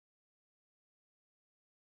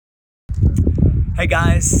Hey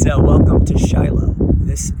guys, welcome to Shiloh.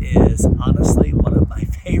 This is honestly one of my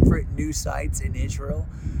favorite new sites in Israel.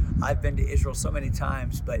 I've been to Israel so many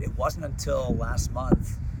times, but it wasn't until last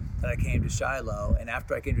month that I came to Shiloh. And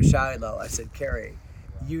after I came to Shiloh, I said, Carrie,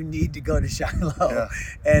 you need to go to Shiloh. Yeah.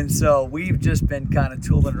 And so we've just been kind of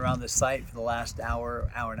tooling around the site for the last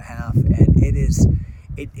hour and a half, and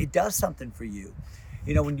it does something for you.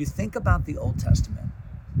 You know, when you think about the Old Testament,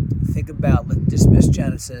 think about, let's dismiss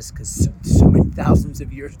Genesis because so many thousands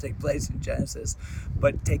of years take place in Genesis,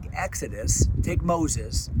 but take Exodus, take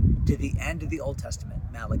Moses to the end of the Old Testament,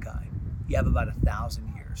 Malachi. You have about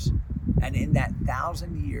 1,000 years. And in that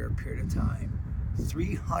 1,000-year period of time,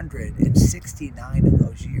 369 of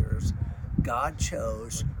those years, God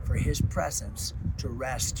chose for his presence to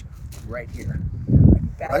rest right here.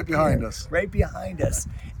 Right behind us. Right behind us.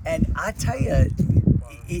 And I tell you,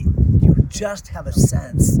 you just have a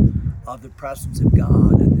sense of the presence of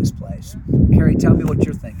God in this place. Carrie, tell me what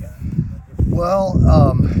you're thinking. Well,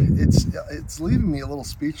 it's leaving me a little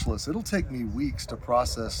speechless. It'll take me weeks to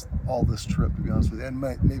process all this trip, to be honest with you, and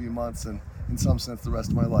maybe months, and in some sense, the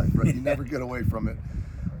rest of my life. Right? You never get away from it.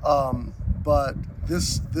 But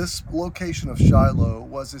this location of Shiloh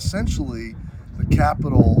was essentially the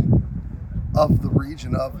capital of the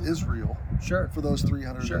region of Israel. Sure. For those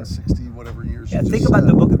 360 whatever years. Yeah, think about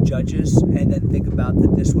the book of Judges, and then think about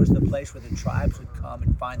that this was the place where the tribes would come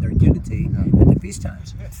and find their unity at the feast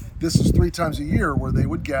times. This is 3 times a year where they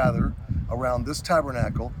would gather around this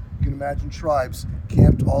tabernacle. You can imagine tribes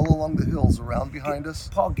camped all along the hills around behind us.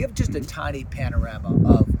 Paul, give just a tiny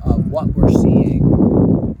panorama of what we're seeing.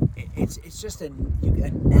 It's just a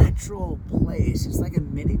natural place. It's like a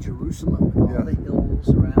mini Jerusalem with all the hills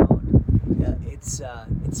around. It's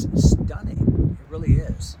stunning. It really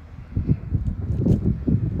is.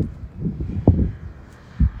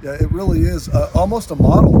 Yeah, it really is almost a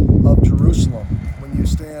model of Jerusalem. When you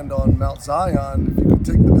stand on Mount Zion, if you could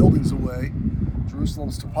take the buildings away,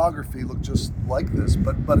 Jerusalem's topography looked just like this,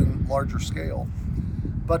 but in larger scale.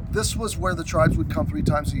 But this was where the tribes would come 3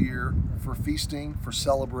 times a year for feasting, for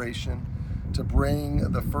celebration, to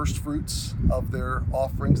bring the first fruits of their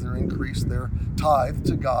offerings, their increase, their tithe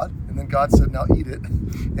to God. And then God said, now eat it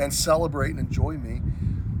and celebrate and enjoy me.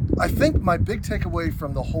 I think my big takeaway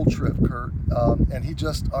from the whole trip, Kurt, and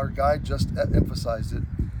our guide just emphasized it,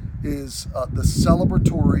 is the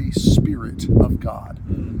celebratory spirit of God.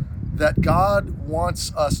 That God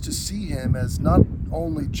wants us to see him as not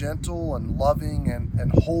only gentle and loving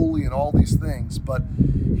and holy and all these things, but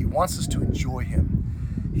he wants us to enjoy him.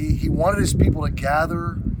 He wanted his people to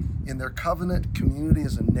gather in their covenant community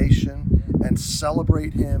as a nation and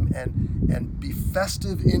celebrate him and be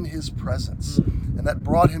festive in his presence. And that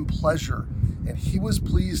brought him pleasure. And he was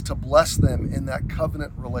pleased to bless them in that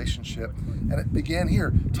covenant relationship. And it began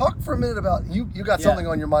here. Talk for a minute about, you got something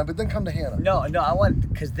on your mind, but then come to Hannah. No, I want,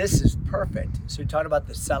 because this is perfect. So we talked about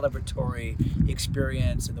the celebratory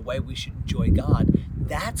experience and the way we should enjoy God.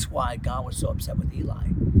 That's why God was so upset with Eli.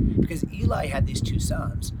 Because Eli had these 2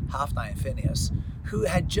 sons, Hophni and Phinehas, who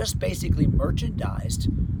had just basically merchandised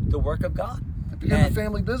the work of God. It became the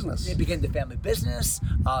family business. It became the family business.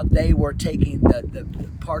 They were taking the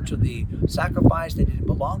parts of the sacrifice that didn't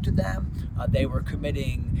belong to them. They were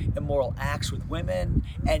committing immoral acts with women,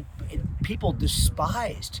 and people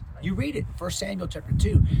despised. You read it, 1 Samuel chapter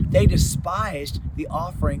 2. They despised the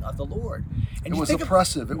offering of the Lord. And it was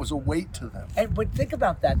oppressive. It was a weight to them. But think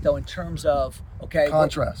about that, though, in terms of,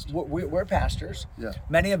 contrast. We're pastors. Yeah.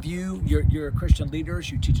 Many of you, you're Christian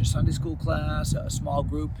leaders. You teach a Sunday school class, a small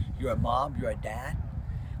group. You're a mom. You're a dad.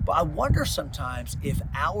 But I wonder sometimes if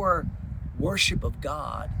our worship of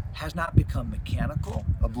God has not become mechanical.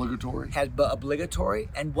 Obligatory. Obligatory.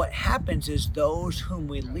 And what happens is those whom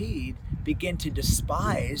we lead begin to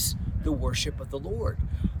despise the worship of the Lord.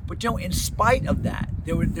 But in spite of that,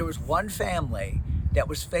 there was one family that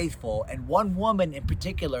was faithful, and one woman in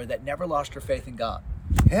particular that never lost her faith in God.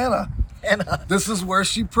 Hannah. This is where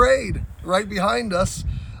she prayed, right behind us.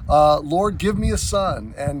 Lord, give me a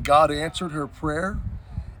son. And God answered her prayer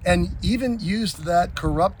and even used that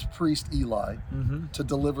corrupt priest Eli to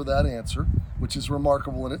deliver that answer, which is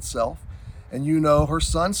remarkable in itself. And her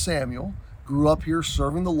son Samuel grew up here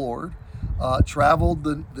serving the Lord, traveled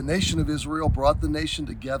the nation of Israel, brought the nation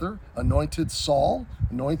together, anointed Saul,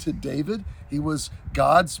 anointed David. He was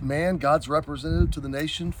God's man, God's representative to the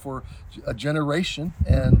nation for a generation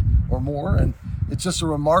or more. And it's just a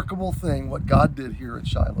remarkable thing what God did here at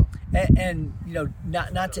Shiloh. And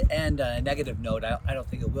not to end on a negative note, I don't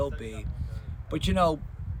think it will be, but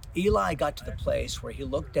Eli got to the place where he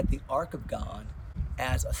looked at the ark of God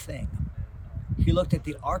as a thing. He looked at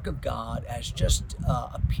the Ark of God as just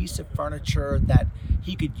a piece of furniture that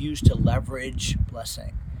he could use to leverage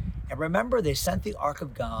blessing. And remember, they sent the Ark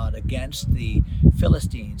of God against the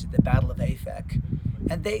Philistines at the Battle of Aphek,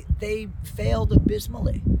 and they failed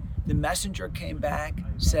abysmally. The messenger came back,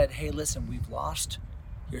 said, hey, listen, we've lost.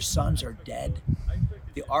 Your sons are dead.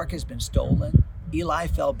 The Ark has been stolen. Eli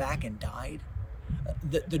fell back and died.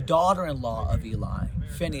 The daughter-in-law of Eli,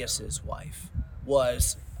 Phinehas's wife,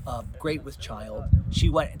 was great with child. She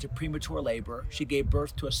went into premature labor. She gave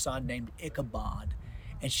birth to a son named Ichabod,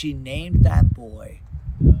 and she named that boy,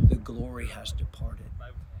 the glory has departed.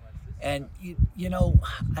 And you know,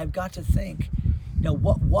 I've got to think, you know,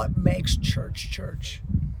 what makes church church?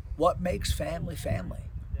 What makes family family?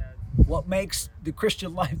 What makes the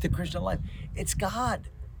Christian life the Christian life? It's God.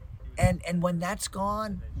 And when that's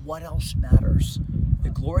gone, what else matters? The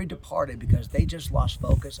glory departed because they just lost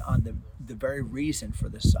focus on the very reason for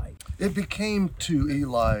the site. It became to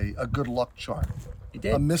Eli a good luck charm. It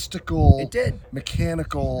did. A mystical, It did.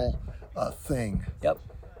 mechanical thing. Yep.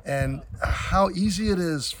 And how easy it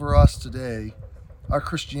is for us today, our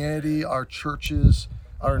Christianity, our churches,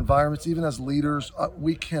 our environments, even as leaders,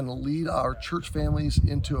 we can lead our church families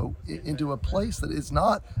into a place that is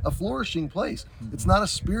not a flourishing place. It's not a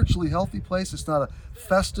spiritually healthy place. It's not a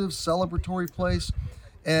festive, celebratory place.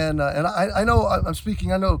 And I know I'm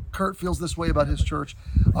speaking. I know Kurt feels this way about his church.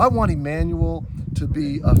 I want Emmanuel to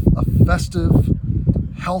be a festive,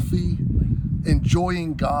 healthy,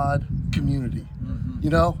 enjoying God community. You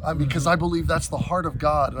know, because I believe that's the heart of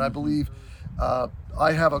God, and I believe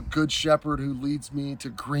I have a good shepherd who leads me to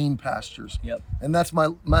green pastures. Yep. And that's my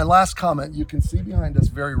last comment. You can see behind us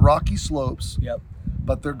very rocky slopes, Yep.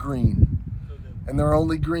 but they're green. And they're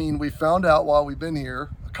only green, we found out while we've been here,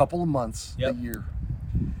 a couple of months Yep. a year.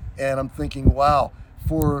 And I'm thinking, wow,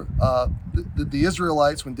 for the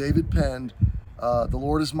Israelites, when David penned, the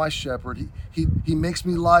Lord is my shepherd, he makes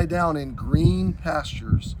me lie down in green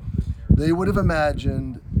pastures. They would have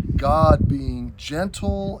imagined God being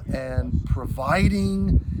gentle and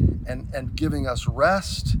providing and giving us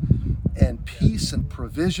rest and peace and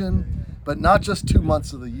provision, but not just 2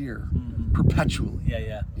 months of the year, perpetually.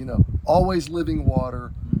 Yeah. You know, always living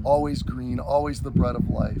water, always green, always the bread of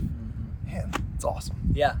life. Man, it's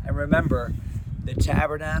awesome. Yeah, and remember, the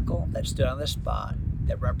tabernacle that stood on the spot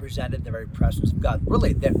that represented the very presence of God,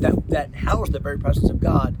 really that housed the very presence of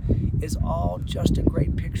God, is all just a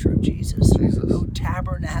great picture of Jesus, who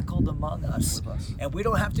tabernacled among us. With us. And we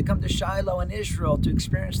don't have to come to Shiloh in Israel to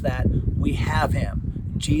experience that. We have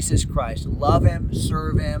him, Jesus Christ. Love him,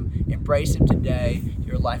 serve him, embrace him today.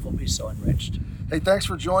 Your life will be so enriched. Hey, thanks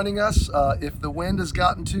for joining us. If the wind has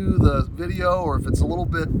gotten to the video, or if it's a little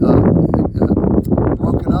bit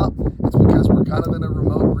broken up, it's because we're kind of in a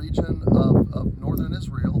remote region of northern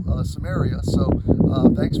Israel, Samaria. So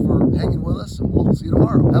thanks for hanging with us, and we'll see you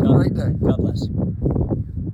tomorrow. Have a great day. God bless.